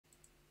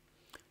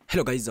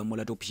Hello guys, I'm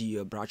Molatop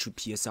here, brought to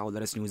PSL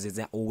latest news. As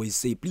I always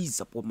say, please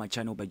support my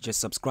channel by just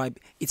subscribe.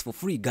 It's for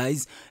free,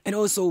 guys. And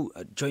also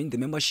join the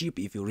membership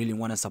if you really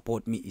want to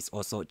support me. It's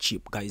also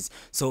cheap, guys.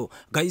 So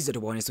guys, to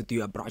be honest with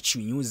you, I brought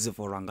you news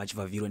for Ranga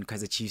and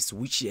Kaizer Chiefs,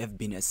 which have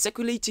been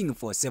circulating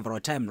for several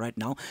times right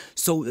now.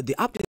 So the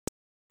update,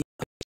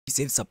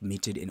 have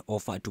submitted an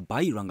offer to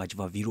buy Ranga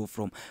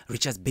from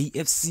Richards Bay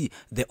FC.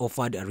 They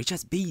offered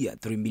Richards Bay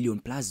 3 million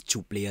plus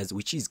 2 players,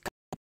 which is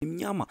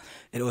Minyama,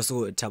 and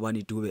also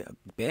Tabani to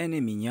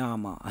Bene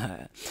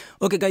Minyama.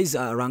 Okay guys,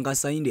 Ranga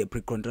signed a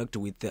pre-contract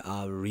with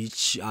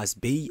Richards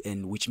Bay,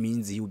 and which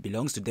means he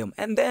belongs to them.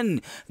 And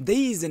then there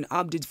is an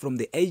update from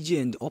the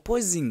agent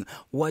opposing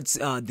what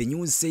the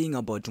news saying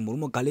about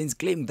Murumo Galen's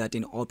claim that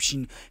an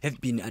option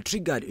have been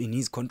triggered in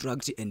his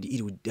contract, and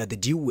it would, the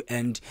deal will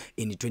end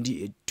in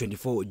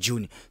 2024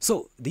 June.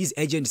 So this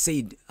agent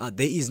said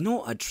there is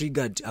no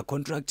triggered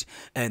contract,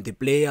 and the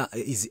player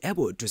is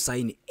able to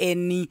sign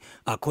any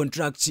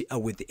contract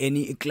with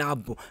any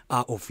club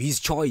of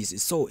his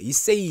choice. So he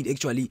said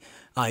actually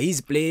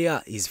his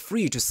player is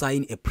free to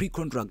sign a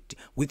pre-contract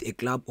with a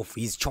club of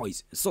his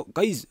choice. So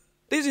guys,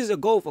 this is a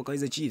goal for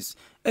Kaizer Chiefs,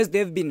 as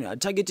they've been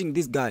targeting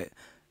this guy.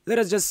 Let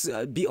us just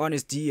be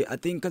honest here. I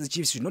think Kaizer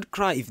Chiefs should not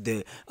cry if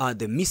they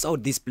miss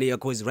out this player,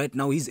 because right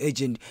now his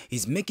agent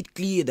is making it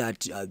clear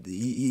that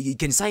he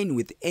can sign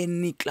with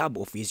any club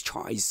of his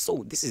choice.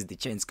 So this is the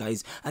chance,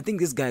 guys. I think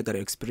this guy got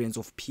an experience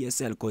of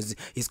PSL because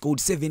he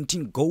scored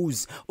 17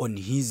 goals on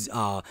his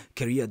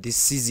career this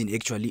season.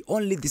 Actually,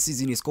 only this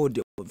season he scored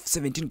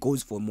 17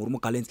 goals for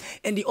Murumo Gallants,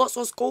 and he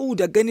also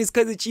scored against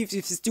Kaizer Chiefs,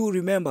 if you still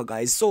remember,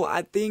 guys. So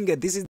I think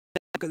this is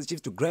Kaizer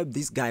Chiefs to grab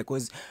this guy,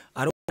 because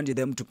I don't want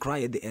them to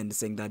cry at the end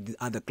saying that the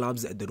other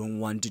clubs they don't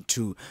want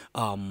to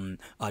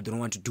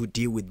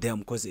deal with them,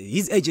 because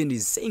his agent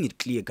is saying it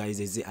clear, guys,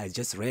 as I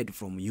just read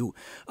from you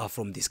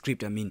from the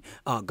script. I mean,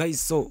 guys,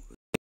 so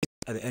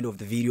at the end of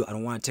the video, I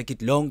don't want to take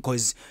it long,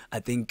 because I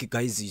think,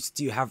 guys, you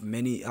still have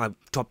many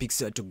topics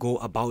to go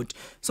about.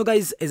 So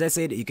guys, as I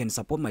said, you can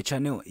support my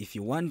channel if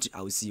you want.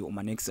 I will see you on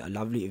my next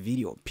lovely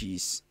video.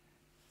 Peace.